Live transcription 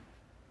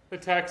The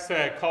text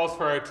that calls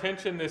for our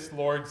attention this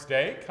Lord's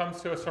Day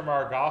comes to us from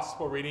our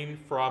gospel reading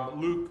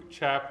from Luke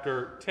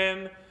chapter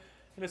 10,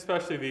 and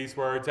especially these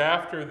words.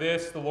 After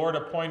this, the Lord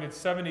appointed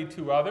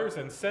 72 others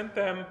and sent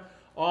them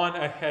on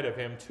ahead of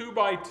him, 2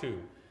 by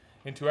 2,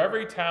 into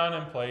every town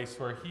and place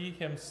where he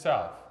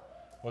himself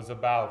was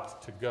about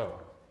to go.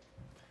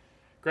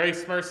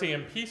 Grace, mercy,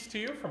 and peace to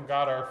you from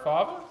God our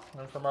Father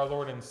and from our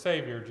Lord and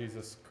Savior,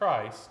 Jesus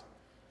Christ.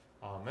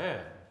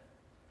 Amen.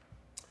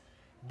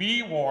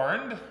 Be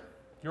warned.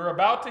 You're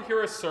about to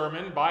hear a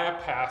sermon by a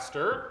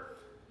pastor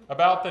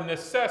about the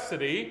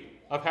necessity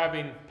of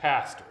having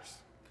pastors.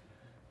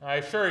 I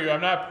assure you,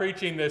 I'm not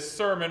preaching this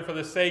sermon for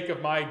the sake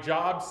of my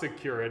job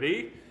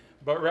security,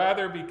 but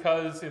rather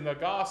because in the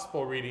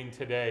gospel reading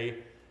today,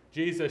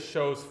 Jesus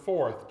shows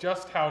forth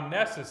just how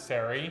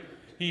necessary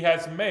he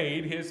has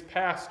made his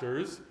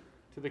pastors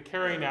to the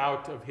carrying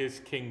out of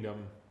his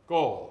kingdom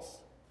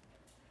goals.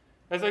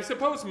 As I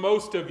suppose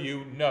most of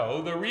you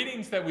know, the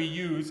readings that we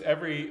use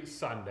every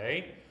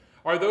Sunday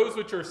are those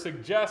which are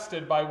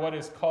suggested by what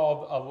is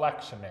called a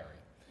lectionary.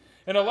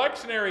 An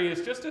lectionary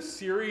is just a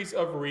series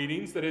of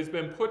readings that has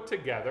been put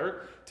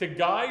together to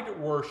guide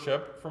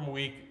worship from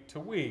week to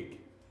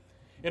week.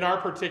 In our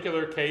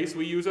particular case,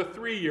 we use a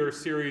 3-year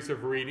series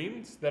of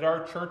readings that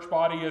our church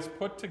body has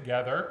put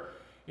together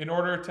in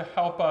order to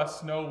help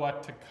us know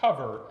what to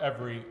cover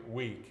every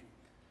week.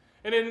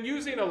 And in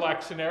using a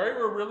lectionary,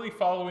 we're really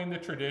following the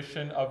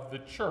tradition of the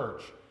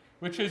church,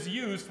 which has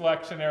used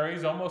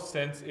lectionaries almost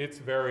since its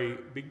very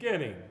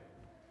beginning.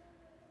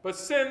 But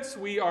since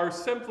we are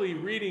simply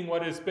reading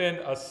what has been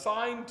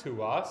assigned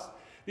to us,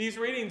 these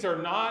readings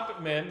are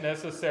not meant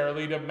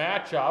necessarily to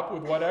match up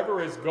with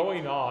whatever is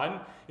going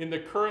on in the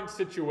current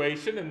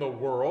situation in the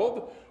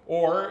world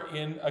or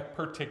in a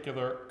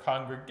particular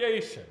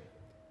congregation.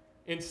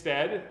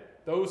 Instead,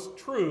 those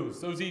truths,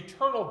 those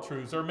eternal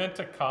truths, are meant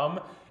to come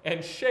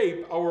and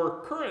shape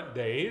our current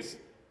days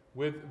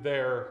with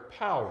their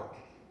power.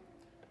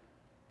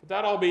 But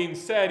that all being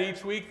said,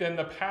 each week then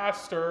the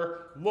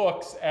pastor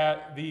looks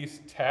at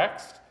these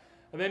texts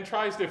and then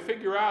tries to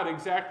figure out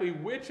exactly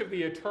which of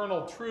the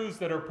eternal truths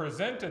that are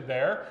presented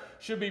there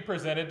should be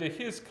presented to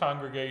his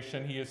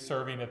congregation he is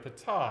serving at the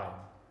time.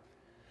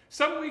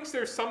 Some weeks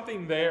there's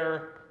something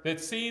there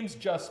that seems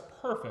just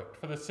perfect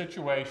for the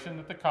situation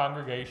that the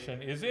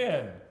congregation is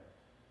in.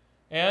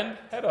 And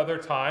at other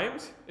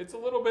times, it's a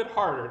little bit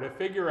harder to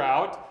figure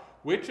out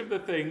which of the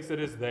things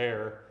that is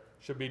there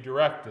should be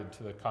directed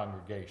to the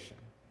congregation.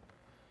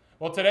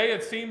 Well, today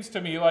it seems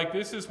to me like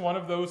this is one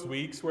of those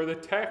weeks where the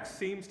text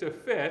seems to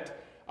fit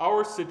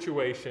our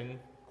situation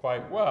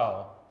quite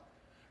well.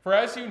 For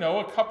as you know,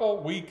 a couple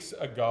weeks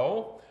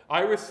ago,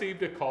 I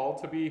received a call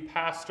to be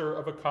pastor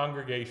of a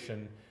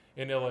congregation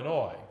in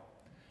Illinois.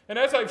 And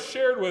as I've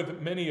shared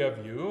with many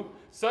of you,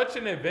 such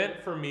an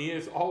event for me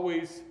is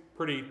always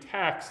pretty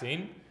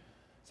taxing.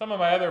 Some of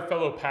my other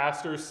fellow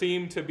pastors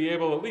seem to be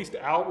able, at least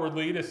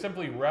outwardly, to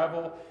simply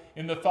revel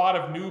in the thought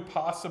of new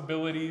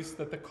possibilities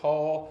that the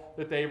call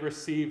that they've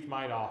received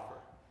might offer.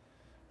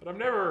 But I've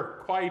never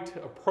quite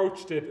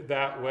approached it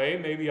that way.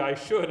 Maybe I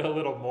should a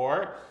little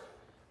more.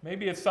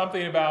 Maybe it's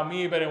something about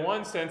me, but in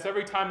one sense,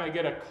 every time I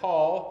get a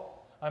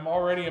call, I'm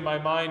already in my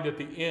mind at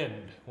the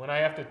end, when I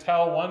have to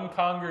tell one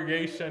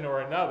congregation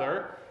or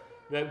another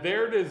that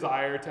their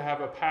desire to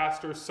have a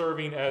pastor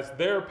serving as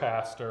their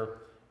pastor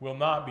will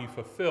not be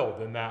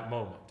fulfilled in that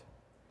moment.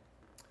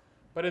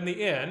 But in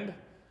the end,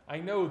 I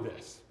know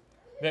this,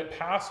 that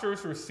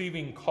pastors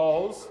receiving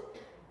calls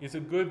is a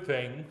good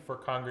thing for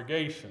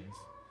congregations.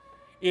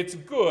 It's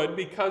good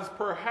because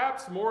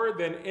perhaps more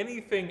than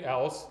anything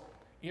else,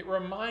 it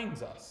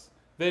reminds us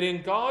that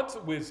in God's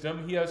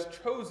wisdom, he has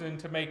chosen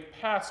to make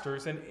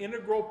pastors an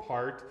integral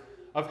part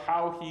of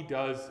how he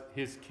does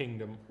his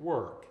kingdom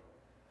work.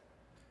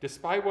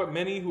 Despite what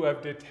many who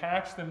have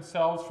detached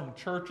themselves from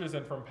churches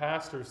and from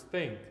pastors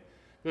think,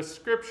 the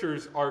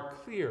scriptures are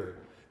clear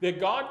that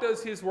God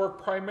does his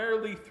work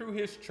primarily through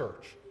his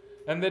church,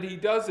 and that he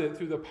does it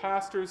through the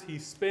pastors he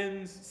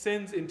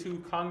sends into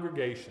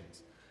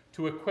congregations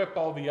to equip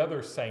all the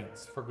other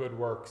saints for good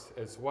works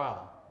as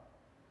well.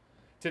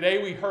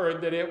 Today we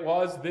heard that it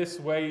was this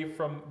way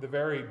from the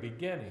very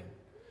beginning.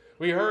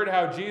 We heard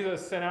how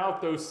Jesus sent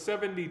out those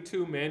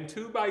 72 men,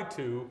 2 by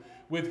 2,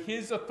 with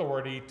his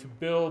authority to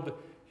build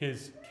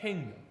his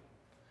kingdom.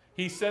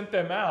 He sent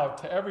them out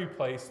to every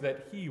place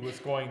that he was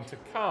going to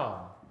come.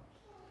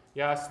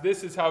 Yes,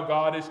 this is how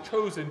God has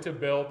chosen to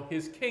build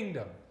his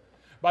kingdom,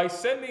 by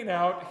sending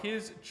out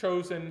his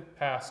chosen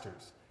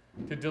pastors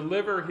to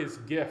deliver his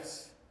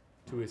gifts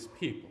to his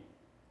people.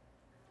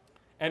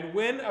 And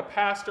when a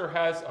pastor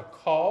has a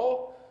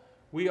call,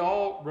 we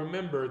all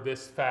remember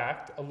this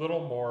fact a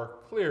little more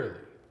clearly.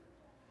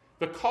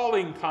 The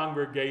calling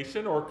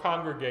congregation or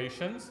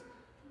congregations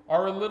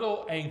are a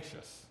little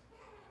anxious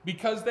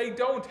because they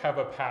don't have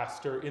a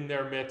pastor in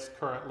their midst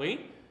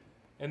currently,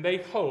 and they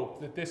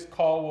hope that this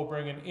call will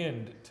bring an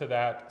end to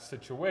that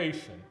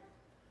situation.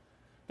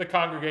 The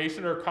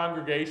congregation or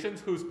congregations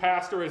whose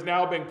pastor has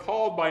now been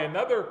called by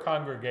another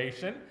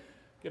congregation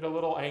get a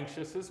little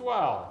anxious as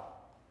well.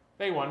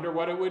 They wonder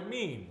what it would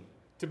mean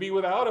to be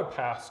without a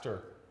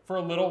pastor for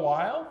a little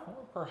while,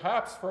 or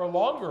perhaps for a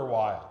longer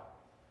while.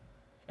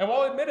 And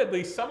while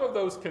admittedly some of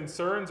those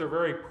concerns are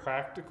very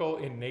practical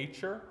in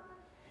nature,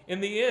 in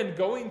the end,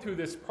 going through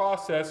this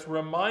process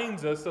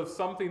reminds us of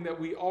something that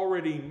we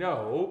already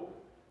know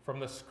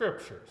from the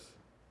Scriptures.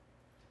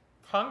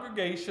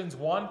 Congregations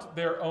want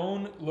their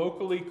own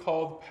locally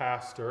called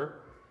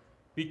pastor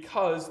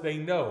because they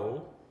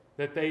know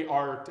that they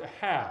are to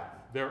have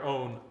their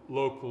own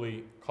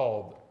locally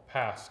called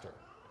pastor.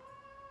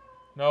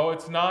 No,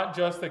 it's not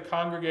just that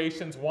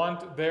congregations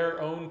want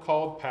their own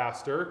called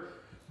pastor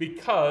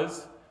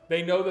because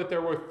they know that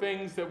there were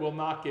things that will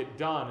not get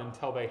done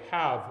until they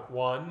have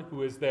one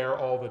who is there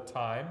all the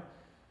time.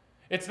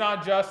 It's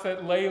not just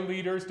that lay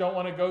leaders don't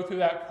want to go through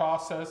that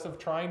process of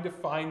trying to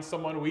find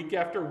someone week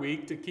after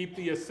week to keep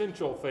the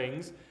essential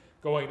things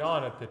going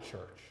on at the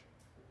church.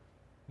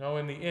 No,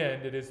 in the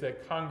end, it is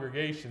that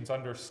congregations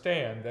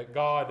understand that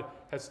God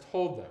has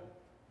told them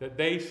that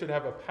they should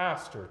have a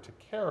pastor to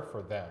care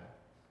for them.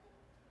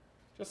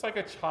 Just like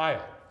a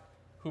child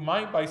who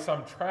might by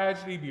some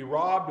tragedy be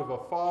robbed of a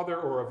father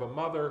or of a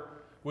mother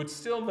would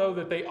still know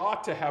that they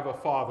ought to have a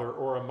father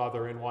or a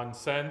mother in one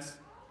sense,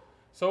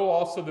 so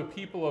also the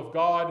people of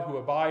God who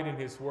abide in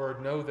his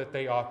word know that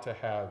they ought to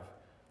have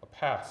a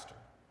pastor.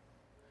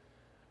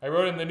 I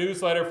wrote in the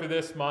newsletter for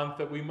this month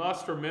that we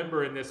must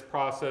remember in this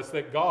process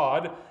that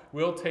God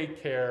will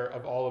take care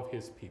of all of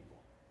his people.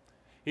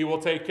 He will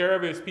take care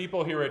of his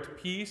people here at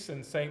Peace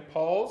and St.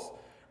 Paul's,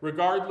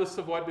 regardless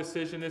of what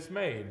decision is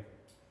made.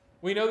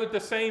 We know that the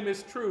same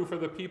is true for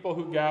the people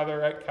who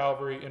gather at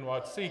Calvary in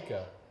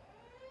Watseka.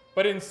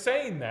 But in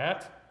saying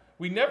that,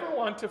 we never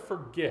want to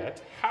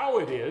forget how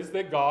it is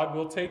that God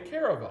will take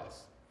care of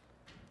us.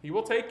 He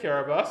will take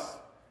care of us,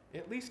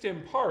 at least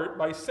in part,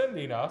 by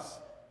sending us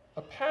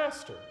a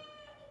pastor.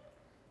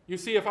 You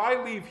see, if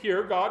I leave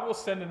here, God will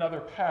send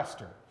another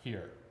pastor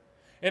here.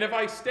 And if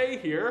I stay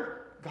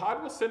here,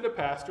 God will send a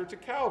pastor to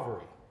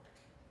Calvary.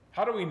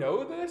 How do we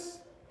know this?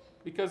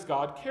 Because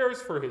God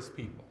cares for his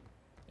people.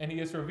 And he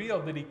has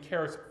revealed that he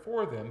cares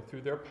for them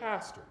through their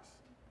pastors.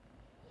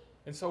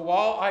 And so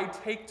while I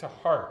take to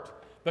heart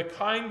the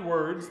kind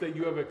words that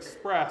you have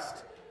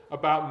expressed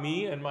about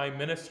me and my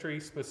ministry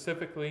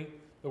specifically,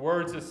 the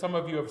words that some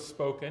of you have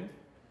spoken,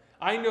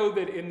 I know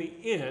that in the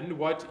end,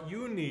 what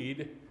you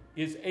need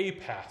is a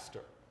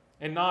pastor,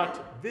 and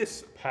not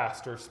this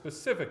pastor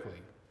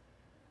specifically.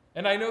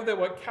 And I know that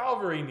what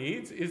Calvary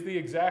needs is the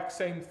exact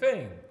same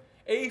thing,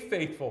 a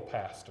faithful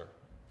pastor,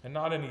 and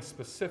not any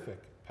specific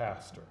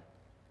pastor.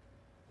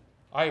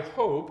 I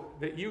hope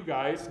that you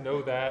guys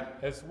know that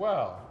as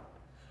well.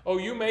 Oh,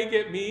 you may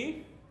get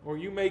me, or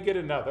you may get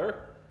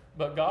another,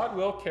 but God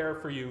will care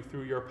for you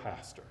through your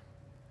pastor.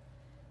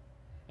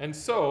 And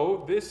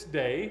so, this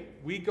day,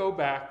 we go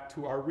back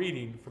to our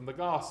reading from the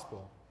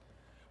gospel.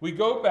 We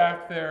go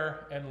back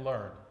there and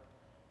learn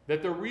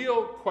that the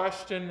real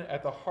question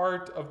at the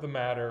heart of the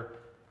matter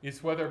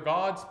is whether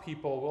God's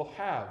people will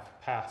have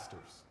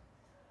pastors.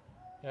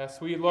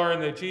 Yes, we learn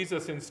that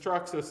Jesus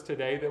instructs us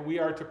today that we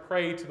are to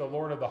pray to the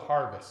Lord of the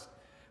harvest,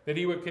 that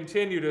he would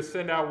continue to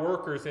send out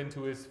workers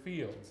into his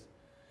fields.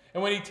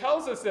 And when he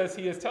tells us this,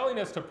 he is telling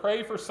us to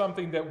pray for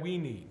something that we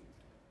need.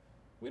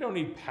 We don't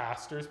need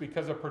pastors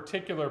because a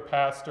particular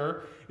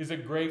pastor is a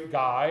great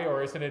guy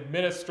or is an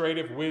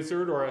administrative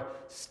wizard or a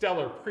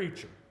stellar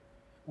preacher.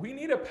 We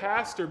need a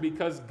pastor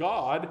because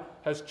God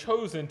has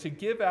chosen to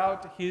give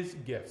out his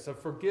gifts of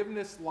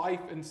forgiveness, life,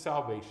 and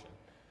salvation.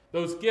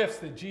 Those gifts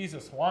that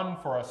Jesus won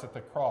for us at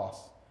the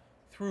cross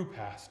through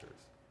pastors.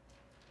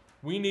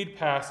 We need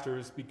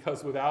pastors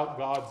because without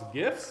God's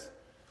gifts,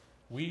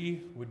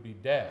 we would be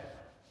dead.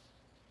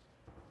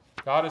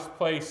 God has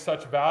placed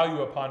such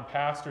value upon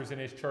pastors in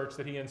his church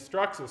that he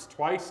instructs us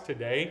twice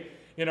today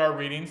in our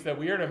readings that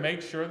we are to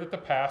make sure that the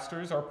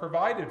pastors are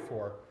provided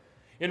for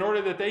in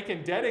order that they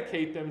can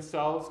dedicate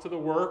themselves to the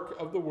work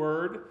of the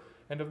word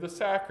and of the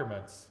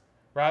sacraments,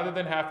 rather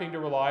than having to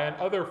rely on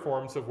other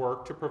forms of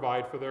work to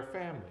provide for their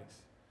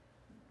families.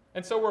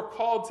 And so we're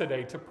called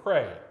today to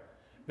pray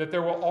that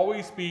there will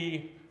always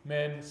be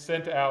men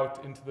sent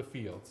out into the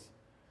fields.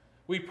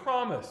 We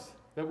promise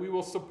that we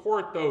will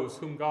support those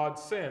whom God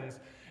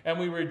sends, and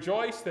we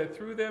rejoice that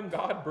through them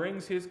God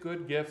brings his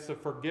good gifts of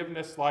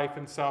forgiveness, life,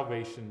 and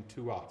salvation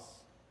to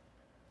us.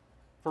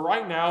 For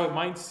right now, it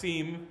might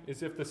seem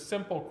as if the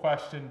simple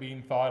question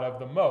being thought of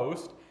the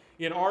most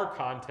in our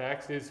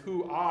context is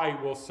who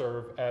I will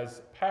serve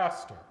as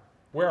pastor,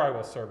 where I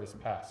will serve as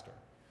pastor.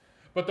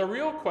 But the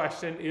real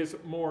question is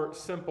more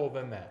simple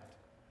than that.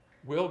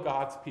 Will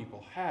God's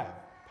people have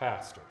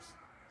pastors?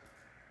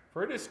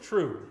 For it is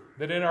true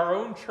that in our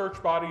own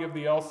church body of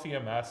the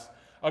LCMS,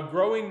 a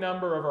growing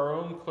number of our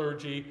own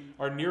clergy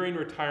are nearing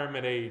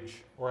retirement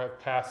age or have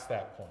passed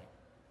that point.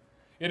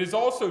 It is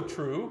also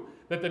true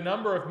that the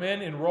number of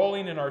men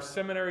enrolling in our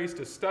seminaries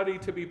to study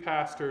to be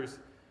pastors,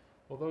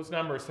 well, those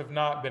numbers have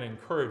not been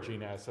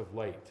encouraging as of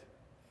late.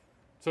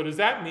 So does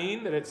that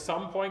mean that at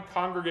some point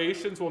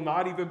congregations will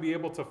not even be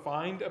able to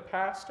find a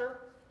pastor?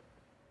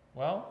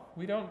 Well,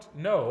 we don't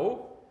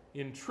know,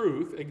 in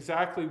truth,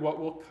 exactly what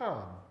will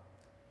come.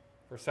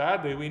 For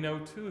sadly, we know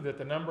too that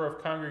the number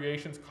of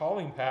congregations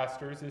calling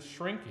pastors is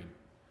shrinking.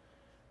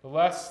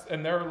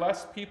 There are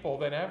less people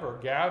than ever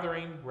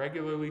gathering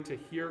regularly to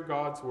hear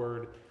God's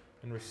word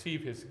and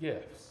receive his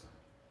gifts.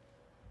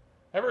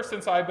 Ever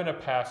since I've been a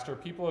pastor,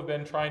 people have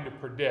been trying to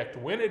predict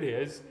when it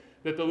is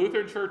that the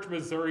Lutheran Church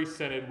Missouri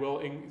Synod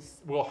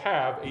will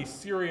have a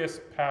serious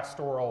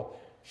pastoral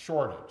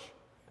shortage.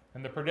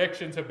 And the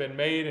predictions have been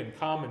made and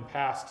come and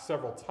passed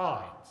several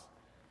times.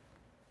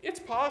 It's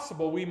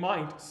possible we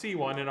might see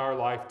one in our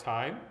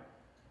lifetime,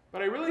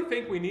 but I really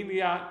think we need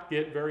not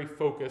get very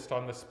focused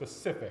on the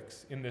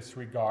specifics in this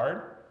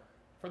regard,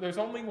 for there's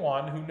only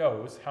one who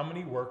knows how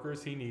many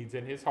workers he needs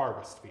in his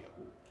harvest field.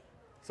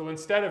 So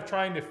instead of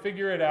trying to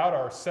figure it out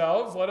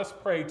ourselves, let us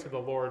pray to the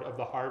Lord of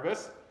the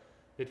harvest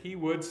that he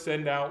would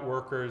send out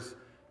workers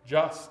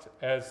just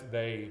as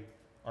they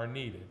are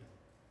needed.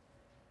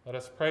 Let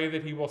us pray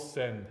that he will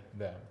send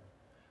them.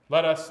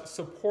 Let us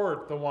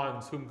support the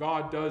ones whom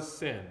God does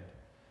send.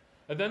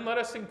 And then let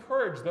us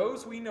encourage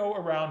those we know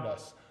around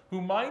us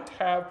who might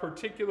have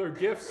particular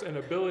gifts and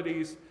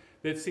abilities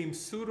that seem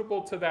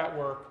suitable to that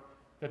work,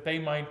 that they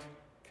might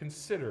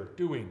consider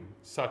doing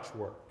such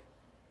work.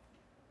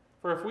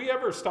 For if we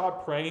ever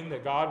stop praying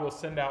that God will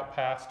send out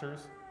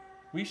pastors,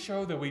 we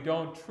show that we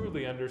don't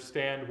truly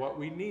understand what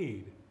we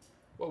need.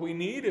 What we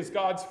need is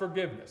God's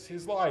forgiveness,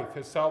 his life,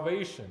 his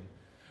salvation.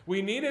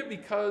 We need it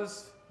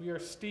because we are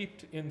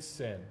steeped in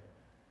sin,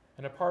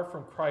 and apart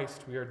from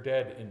Christ, we are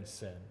dead in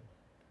sin.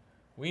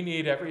 We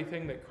need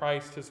everything that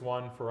Christ has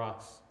won for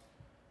us,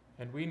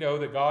 and we know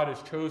that God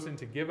has chosen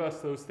to give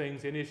us those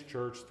things in his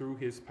church through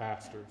his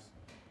pastors.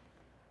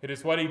 It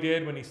is what he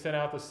did when he sent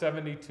out the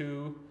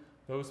 72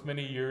 those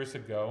many years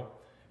ago,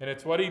 and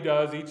it's what he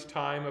does each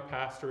time a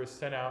pastor is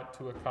sent out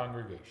to a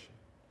congregation.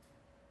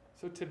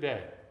 So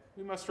today,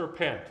 we must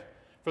repent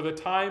for the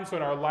times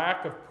when our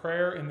lack of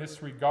prayer in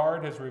this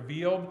regard has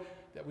revealed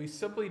that we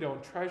simply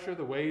don't treasure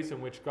the ways in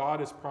which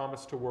God has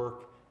promised to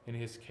work in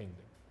his kingdom.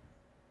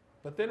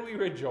 But then we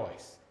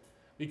rejoice,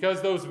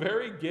 because those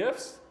very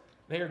gifts,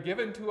 they are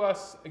given to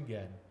us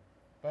again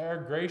by our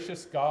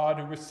gracious God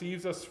who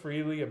receives us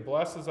freely and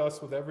blesses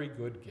us with every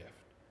good gift.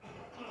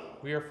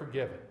 We are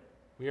forgiven.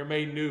 We are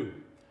made new.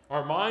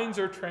 Our minds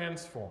are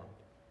transformed.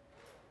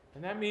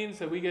 And that means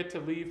that we get to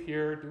leave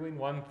here doing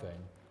one thing,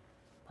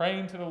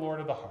 praying to the Lord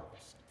of the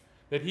harvest,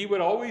 that he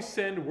would always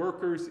send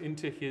workers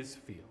into his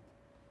field,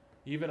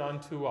 even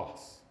unto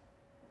us.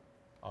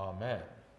 Amen.